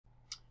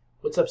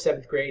What's up,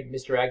 7th grade?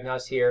 Mr.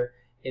 Agnos here.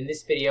 In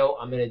this video,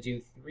 I'm going to do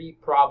 3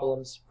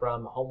 problems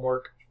from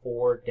homework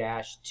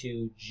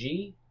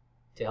 4-2G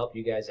to help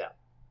you guys out.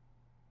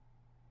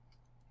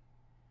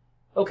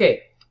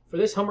 Okay, for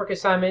this homework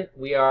assignment,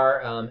 we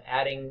are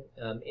adding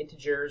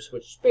integers,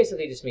 which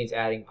basically just means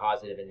adding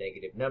positive and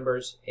negative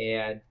numbers.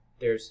 And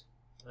there's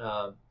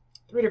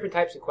 3 different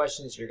types of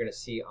questions you're going to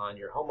see on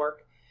your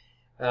homework.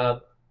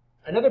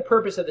 Another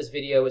purpose of this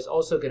video is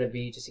also going to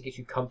be just to get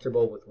you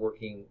comfortable with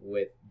working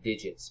with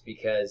digits,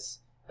 because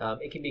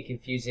it can be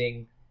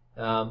confusing.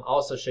 I'll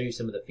also show you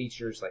some of the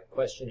features like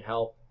question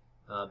help,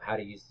 how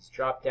to use these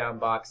drop-down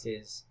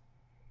boxes,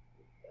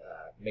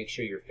 make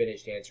sure you're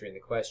finished answering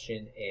the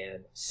question,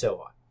 and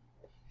so on.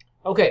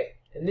 Okay,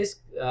 in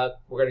this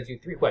we're going to do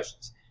 3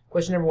 questions.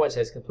 Question number 1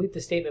 says, complete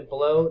the statement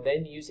below,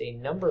 then use a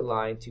number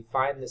line to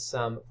find the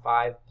sum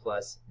 5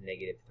 plus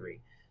negative 3.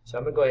 So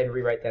I'm going to go ahead and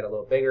rewrite that a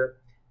little bigger.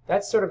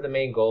 That's sort of the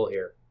main goal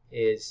here,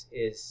 is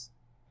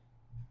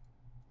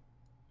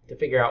to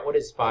figure out what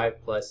is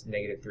 5 plus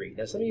negative 3.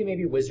 Now, some of you may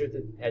be wizards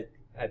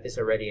at this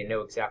already and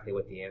know exactly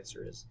what the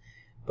answer is.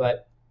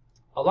 But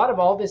a lot of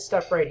all this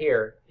stuff right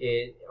here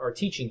are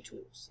teaching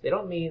tools. They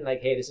don't mean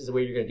like, hey, this is the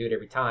way you're going to do it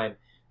every time.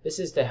 This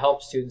is to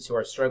help students who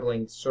are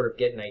struggling to sort of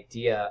get an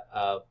idea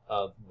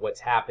of what's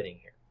happening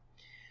here.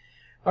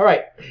 All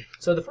right,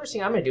 so the first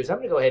thing I'm going to do is I'm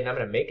going to go ahead and I'm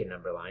going to make a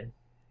number line.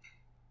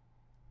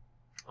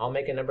 I'll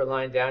make a number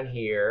line down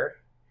here,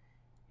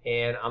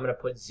 and I'm going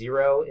to put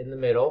 0 in the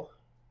middle,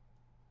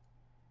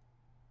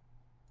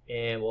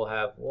 and we'll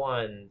have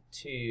 1,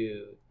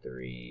 2,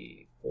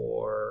 3,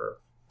 4,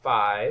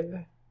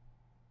 5,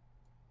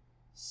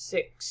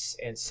 6,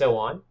 and so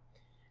on.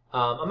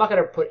 I'm not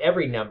going to put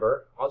every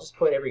number. I'll just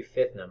put every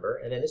 5th number,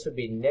 and then this would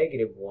be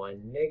negative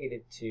 1,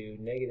 negative 2,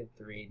 negative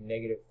 3,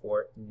 negative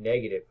 4,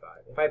 negative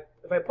 5.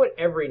 If I put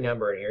every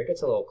number in here, it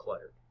gets a little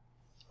cluttered.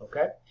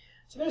 Okay?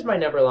 So there's my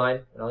number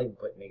line, and I'll even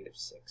put negative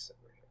 6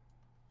 over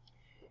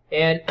here.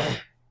 And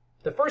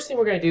the first thing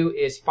we're going to do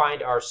is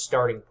find our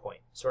starting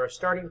point. So our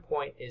starting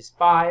point is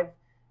 5.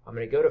 I'm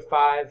going to go to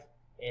 5,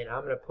 and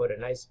I'm going to put a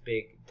nice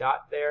big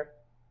dot there.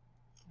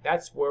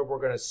 That's where we're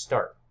going to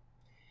start.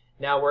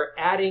 Now we're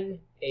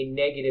adding a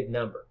negative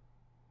number.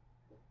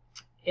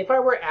 If I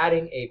were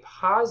adding a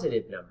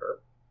positive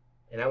number,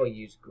 and I will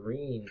use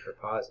green for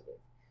positive,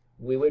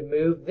 we would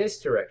move this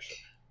direction.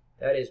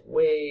 That is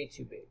way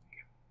too big.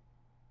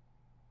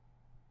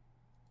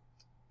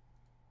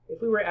 If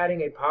we were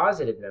adding a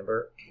positive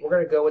number, we're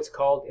going to go what's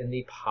called in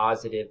the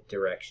positive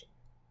direction.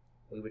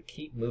 We would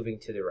keep moving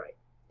to the right.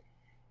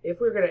 If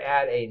we're going to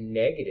add a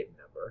negative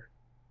number,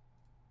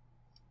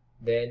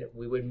 then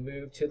we would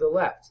move to the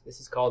left.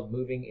 This is called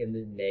moving in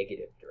the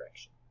negative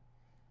direction.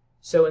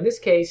 So in this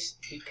case,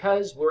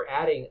 because we're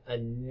adding a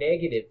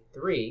negative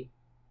 3,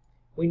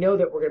 we know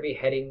that we're going to be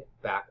heading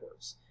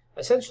backwards.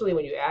 Essentially,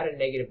 when you add a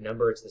negative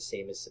number, it's the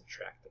same as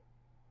subtracting.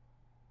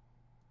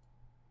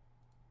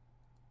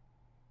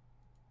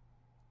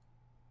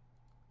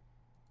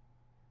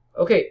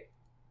 Okay,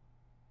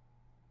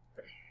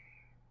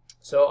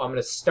 so I'm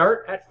going to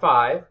start at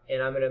 5,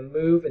 and I'm going to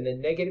move in the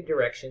negative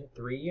direction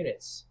 3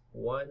 units.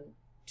 1,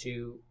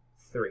 2,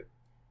 3.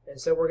 And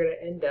so we're going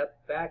to end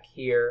up back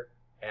here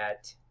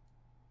at,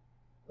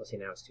 let's see,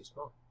 now it's too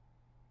small,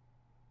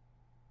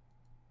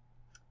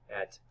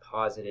 at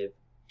positive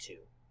 2.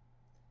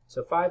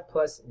 So 5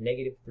 plus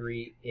negative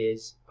 3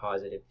 is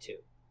positive 2.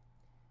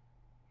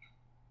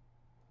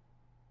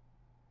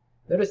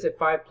 Notice that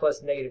 5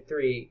 plus negative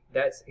 3,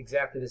 that's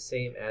exactly the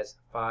same as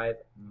 5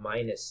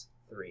 minus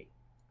 3,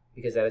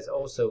 because that is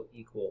also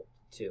equal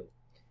to 2.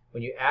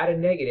 When you add a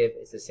negative,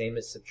 it's the same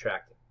as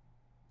subtracting.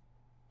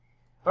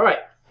 All right,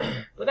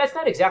 but that's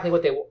not exactly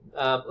what they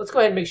let's go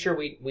ahead and make sure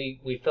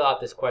we fill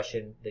out this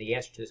question, the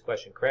answer to this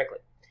question correctly.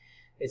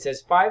 It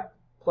says 5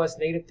 plus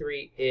negative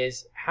 3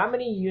 is how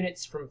many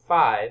units from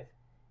 5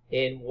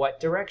 in what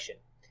direction?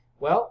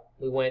 Well,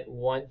 we went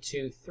 1,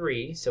 2,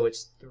 3, so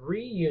it's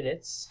 3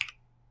 units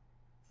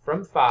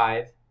from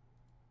 5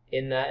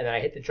 and then I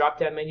hit the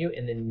drop-down menu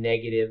in the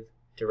negative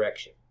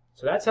direction.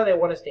 So that's how they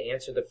want us to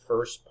answer the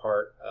first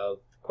part of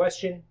the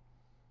question.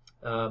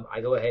 I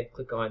go ahead and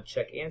click on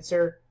check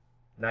answer.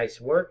 Nice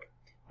work.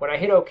 When I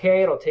hit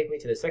OK, it'll take me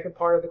to the second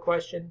part of the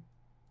question.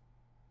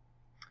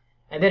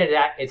 And then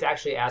it's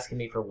actually asking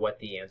me for what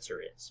the answer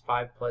is.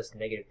 5 plus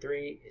negative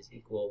 3 is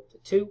equal to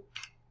 2.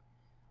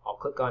 I'll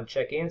click on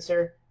check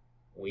answer.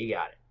 We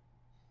got it.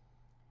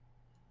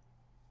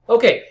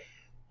 Okay.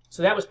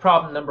 So that was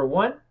problem number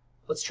 1.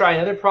 Let's try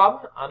another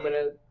problem. I'm going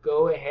to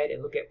go ahead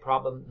and look at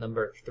problem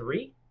number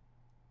 3.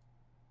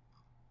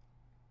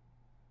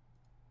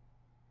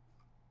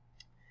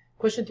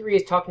 Question 3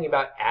 is talking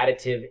about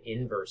additive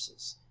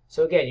inverses.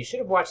 So again, you should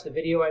have watched the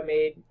video I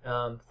made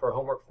for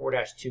homework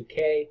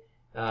 4-2K.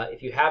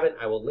 If you haven't,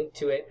 I will link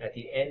to it at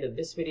the end of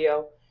this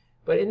video.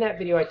 But in that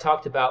video, I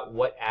talked about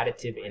what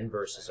additive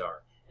inverses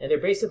are. And they're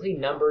basically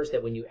numbers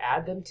that when you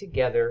add them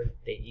together,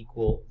 they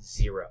equal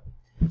 0.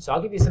 So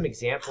I'll give you some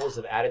examples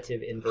of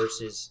additive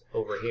inverses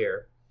over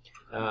here.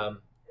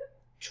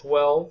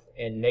 12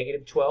 and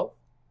negative 12.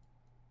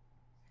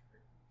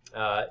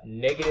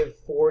 negative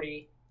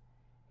 40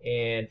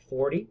 and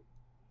 40,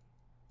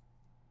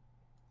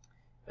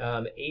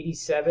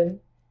 87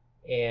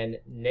 and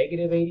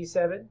negative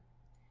 87.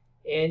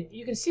 And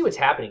you can see what's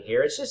happening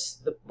here. It's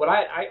just what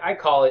I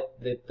call it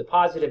the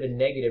positive and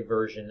negative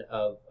version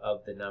of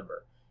the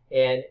number.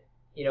 And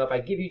you know, if I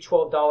give you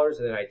 $12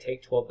 and then I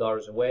take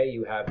 $12 away,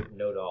 you have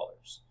no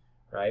dollars,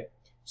 right?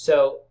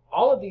 So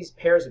all of these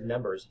pairs of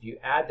numbers, if you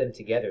add them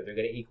together, they're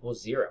going to equal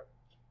 0.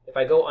 If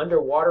I go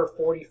underwater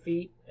 40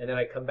 feet and then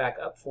I come back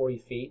up 40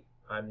 feet,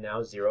 I'm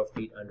now 0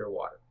 feet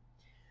underwater.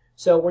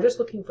 So we're just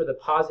looking for the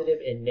positive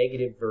and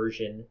negative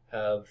version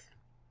of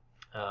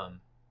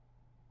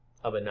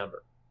a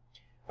number.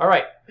 All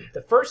right,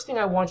 the first thing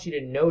I want you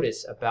to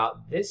notice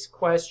about this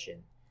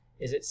question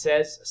is it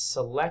says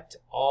select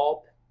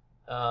all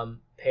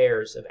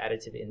pairs of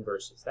additive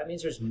inverses. That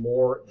means there's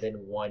more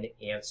than one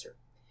answer.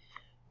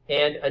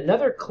 And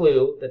another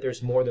clue that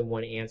there's more than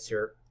one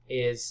answer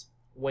is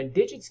when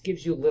digits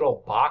gives you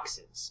little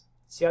boxes.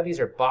 See how these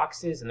are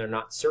boxes and they're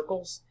not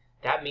circles?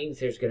 That means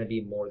there's going to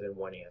be more than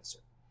one answer.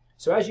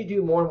 So as you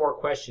do more and more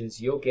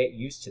questions, you'll get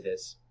used to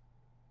this.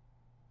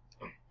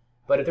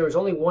 But if there was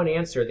only one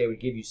answer, they would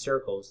give you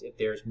circles. If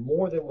there's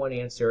more than one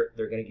answer,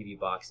 they're going to give you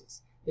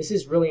boxes. This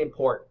is really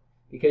important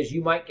because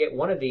you might get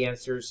one of the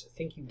answers,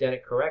 think you've done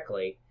it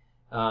correctly,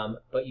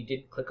 but you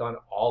didn't click on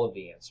all of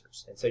the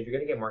answers. And so you're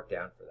going to get marked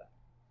down for that.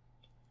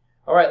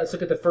 All right, let's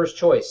look at the first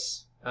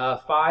choice,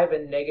 5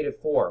 and negative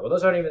 4. Well,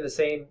 those aren't even the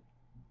same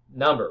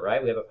number,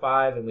 right? We have a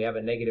 5 and we have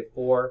a negative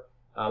 4.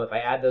 If I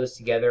add those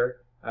together,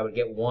 I would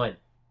get 1.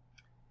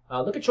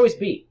 Look at choice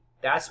B.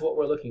 That's what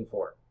we're looking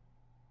for.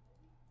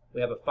 We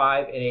have a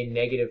 5 and a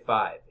negative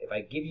 5. If I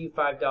give you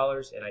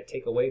 $5 and I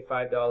take away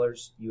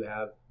 $5, you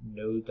have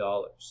no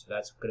dollars. So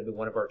that's going to be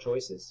one of our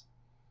choices.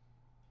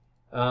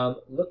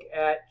 Look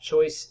at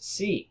choice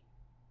C.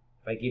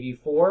 If I give you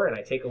 4 and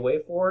I take away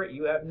 4,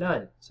 you have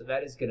none. So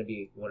that is going to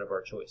be one of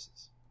our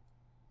choices.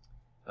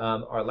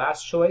 Our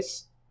last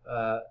choice,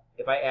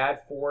 if I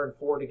add 4 and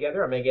 4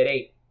 together, I'm going to get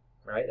 8.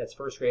 Right? That's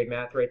first grade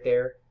math right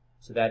there.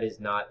 So that is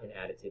not an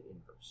additive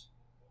inverse.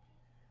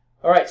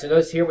 All right, so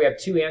notice here we have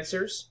two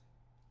answers.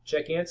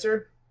 Check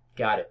answer.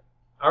 Got it.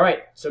 All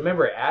right, so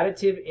remember,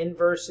 additive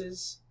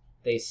inverses,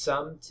 they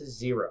sum to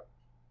 0.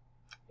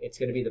 It's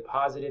going to be the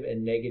positive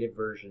and negative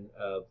version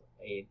of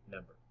a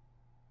number.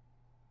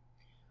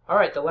 All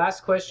right, the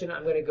last question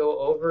I'm going to go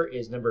over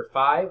is number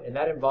 5, and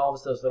that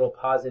involves those little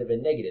positive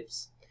and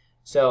negatives.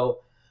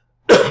 So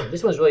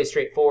this one's really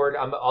straightforward.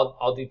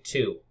 I'll do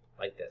 2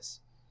 like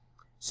this.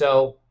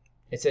 So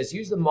it says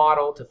use the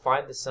model to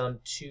find the sum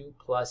 2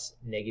 plus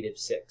negative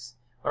 6.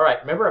 All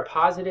right, remember a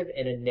positive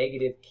and a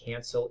negative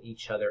cancel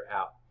each other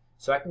out.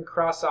 So I can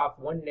cross off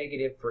one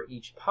negative for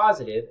each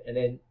positive and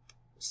then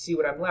see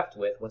what I'm left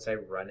with once I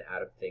run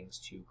out of things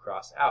to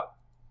cross out.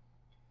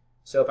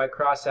 So if I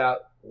cross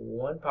out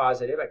one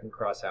positive, I can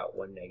cross out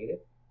one negative.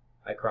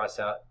 I cross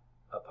out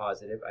a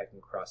positive, I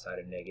can cross out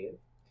a negative.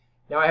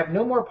 Now I have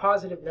no more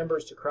positive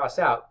numbers to cross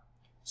out,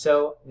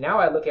 so now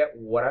I look at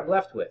what I'm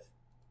left with.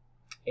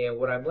 And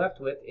what I'm left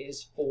with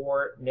is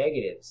 4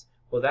 negatives.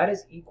 Well, that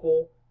is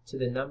equal to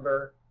the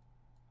number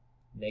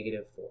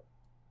negative 4.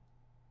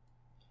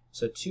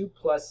 So 2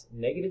 plus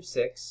negative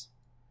 6.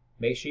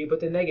 Make sure you put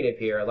the negative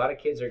here. A lot of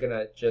kids are going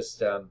to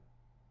just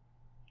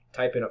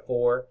type in a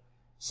 4.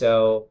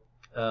 So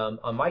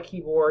on my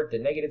keyboard, the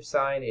negative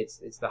sign, it's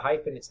the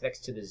hyphen. It's next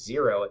to the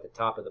 0 at the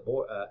top of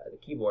the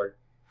keyboard.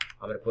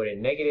 I'm going to put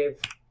in negative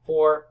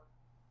 4,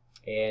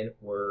 and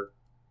we're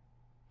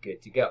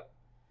good to go.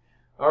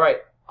 All right,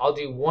 I'll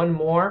do one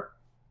more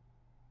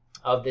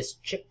of this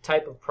chip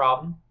type of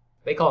problem.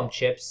 They call them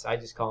chips. I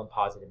just call them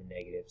positive and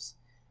negatives.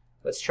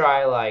 Let's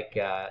try like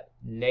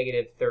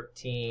negative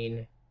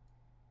 13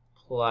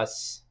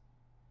 plus,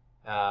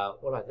 what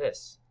about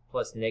this?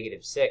 Plus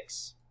negative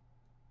 6.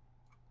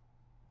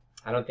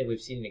 I don't think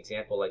we've seen an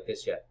example like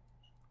this yet.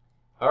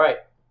 All right,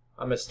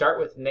 I'm going to start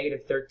with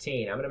negative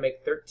 13. I'm going to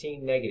make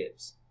 13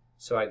 negatives.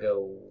 So I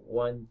go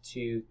 1,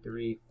 2,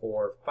 3,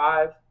 4,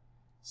 5,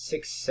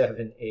 6,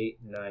 7, 8,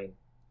 9,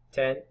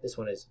 10. This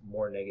one is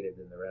more negative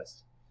than the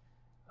rest.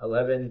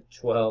 11,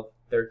 12,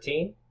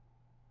 13.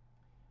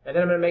 And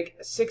then I'm going to make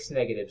 6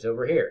 negatives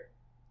over here.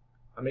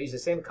 I'm going to use the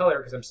same color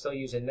because I'm still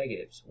using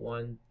negatives.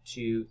 1,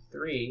 2,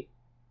 3,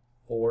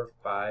 4,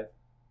 5,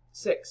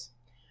 6.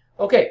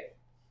 Okay,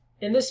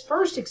 in this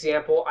first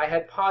example, I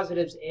had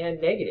positives and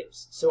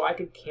negatives, so I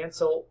could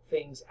cancel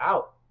things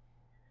out.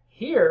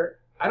 Here,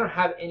 I don't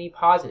have any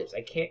positives.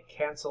 I can't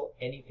cancel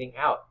anything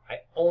out. I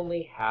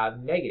only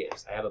have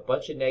negatives. I have a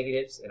bunch of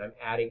negatives, and I'm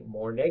adding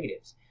more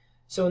negatives.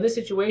 So in this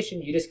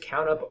situation, you just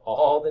count up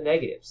all the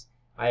negatives.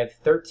 I have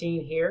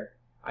 13 here.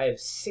 I have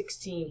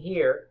 16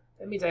 here.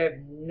 That means I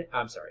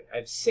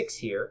have 6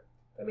 here.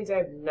 That means I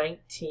have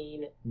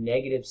 19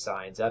 negative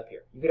signs up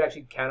here. You could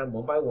actually count them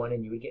one by one,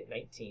 and you would get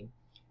 19.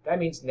 That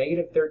means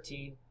negative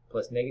 13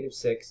 plus negative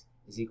 6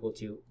 is equal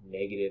to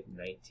negative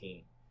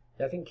 19.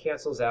 Nothing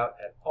cancels out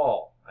at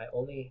all. I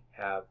only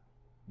have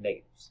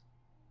negatives.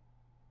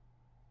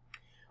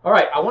 All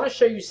right, I want to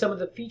show you some of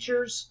the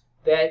features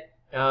that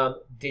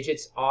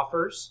digits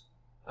offers.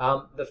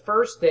 The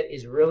first that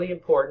is really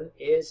important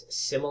is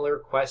similar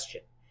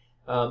question.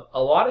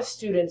 A lot of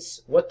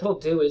students, what they'll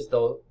do is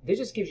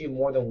digits gives you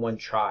more than one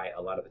try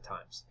a lot of the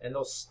times, and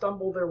they'll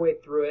stumble their way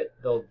through it.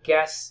 They'll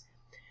guess,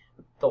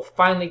 they'll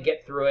finally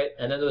get through it,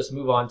 and then they'll just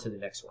move on to the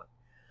next one.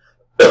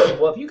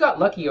 Well, if you got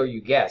lucky or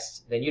you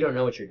guessed, then you don't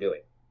know what you're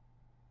doing.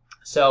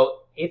 So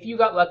if you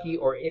got lucky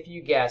or if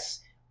you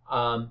guess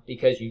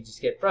because you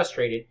just get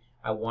frustrated,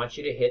 I want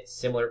you to hit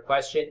similar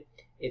question.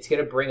 It's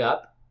going to bring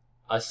up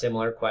a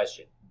similar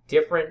question.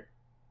 Different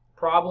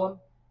problem,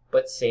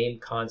 but same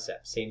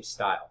concept, same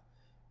style.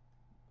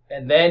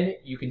 And then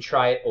you can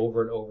try it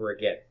over and over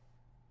again.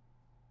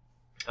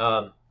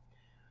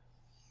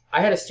 I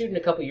had a student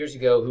a couple years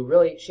ago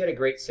who she had a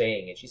great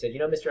saying, and she said, you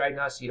know, Mr.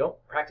 Agnos, you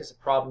don't practice a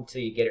problem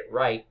until you get it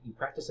right. You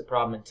practice a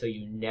problem until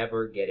you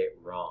never get it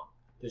wrong.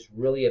 There's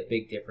really a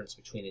big difference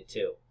between the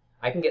two.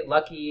 I can get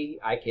lucky,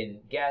 I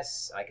can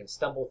guess, I can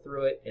stumble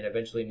through it, and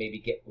eventually maybe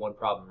get one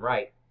problem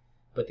right.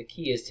 But the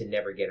key is to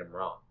never get them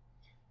wrong.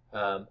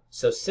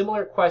 So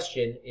similar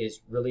question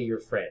is really your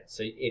friend.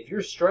 So if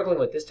you're struggling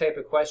with this type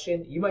of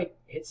question, you might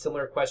hit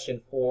similar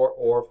question 4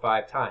 or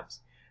 5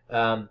 times.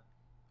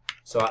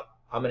 So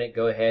I'm going to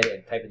go ahead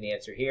and type in the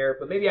answer here,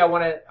 but maybe I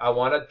want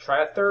to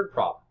try a third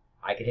problem.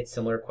 I can hit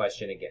similar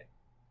question again.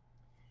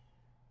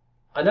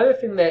 Another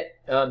thing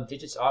that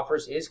Digits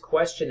offers is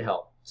question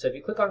help. So if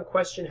you click on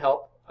question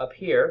help up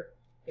here,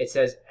 it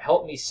says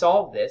help me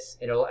solve this,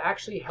 and it'll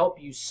actually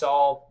help you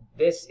solve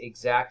this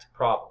exact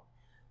problem.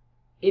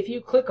 If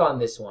you click on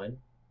this one,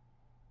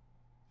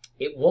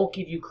 it won't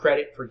give you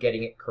credit for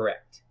getting it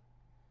correct.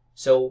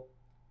 So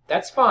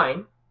that's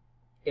fine.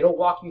 It'll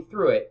walk you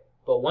through it,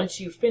 but once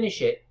you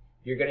finish it,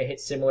 you're going to hit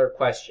similar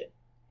question.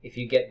 If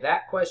you get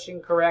that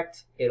question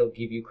correct, it'll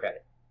give you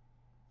credit.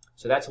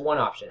 So that's one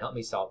option, help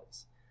me solve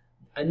this.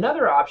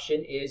 Another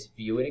option is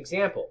view an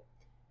example.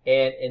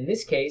 And in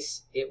this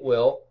case, it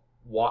will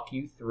walk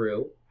you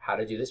through how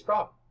to do this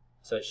problem.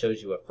 So it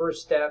shows you a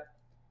first step,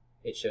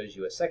 it shows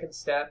you a second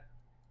step,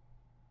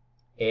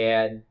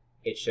 and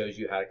it shows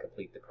you how to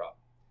complete the problem.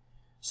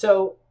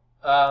 So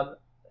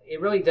it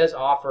really does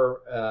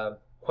offer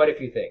quite a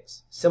few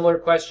things. Similar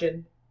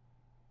question,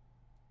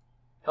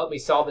 help me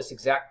solve this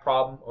exact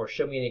problem, or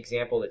show me an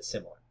example that's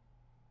similar.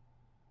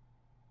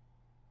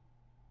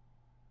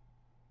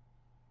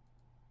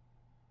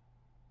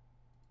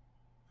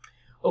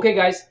 Okay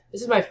guys,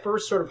 this is my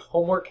first sort of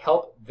homework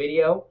help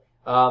video.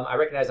 I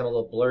recognize I'm a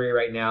little blurry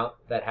right now.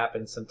 That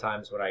happens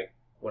sometimes when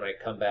I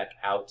come back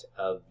out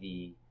of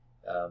the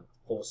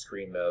full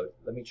screen mode.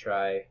 Let me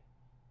try.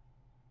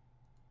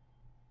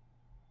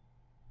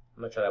 I'm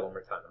going to try that one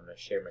more time. I'm going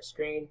to share my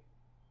screen.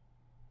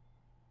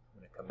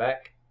 I'm going to come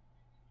back.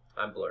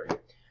 I'm blurry.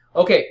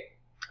 Okay.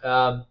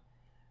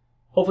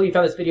 Hopefully you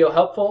found this video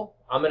helpful.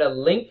 I'm going to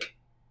link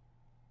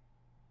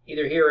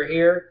either here or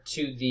here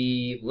to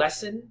the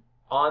lesson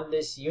on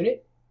this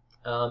unit,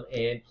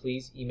 and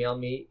please email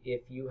me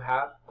if you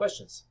have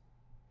questions.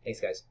 Thanks,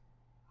 guys.